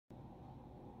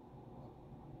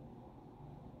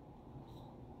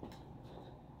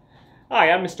Hi,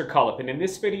 I'm Mr. Cullip, and in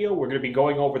this video we're going to be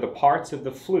going over the parts of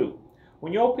the flute.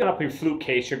 When you open up your flute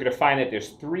case, you're going to find that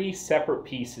there's three separate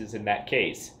pieces in that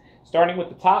case. Starting with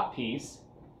the top piece,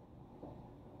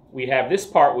 we have this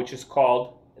part which is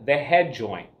called the head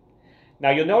joint. Now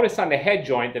you'll notice on the head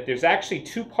joint that there's actually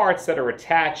two parts that are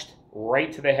attached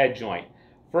right to the head joint.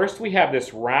 First we have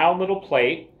this round little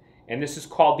plate, and this is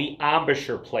called the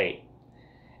embouchure plate.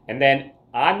 And then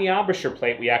on the embouchure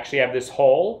plate we actually have this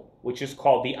hole, which is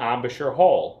called the embouchure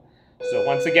hole. So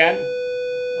once again,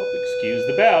 excuse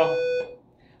the bell.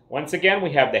 Once again,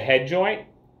 we have the head joint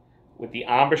with the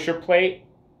embouchure plate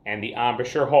and the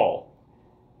embouchure hole.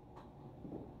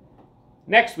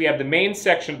 Next, we have the main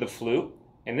section of the flute,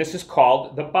 and this is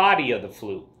called the body of the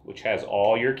flute, which has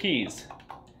all your keys.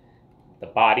 The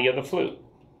body of the flute.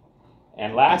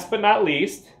 And last but not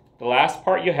least, the last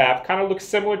part you have kind of looks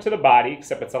similar to the body,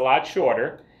 except it's a lot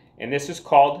shorter, and this is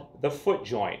called the foot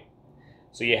joint.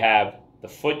 So you have the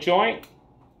foot joint,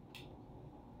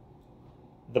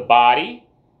 the body,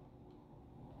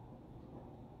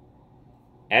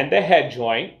 and the head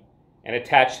joint, and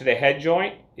attached to the head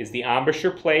joint is the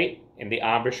embouchure plate and the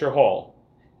embouchure hole.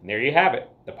 And there you have it,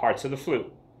 the parts of the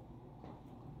flute.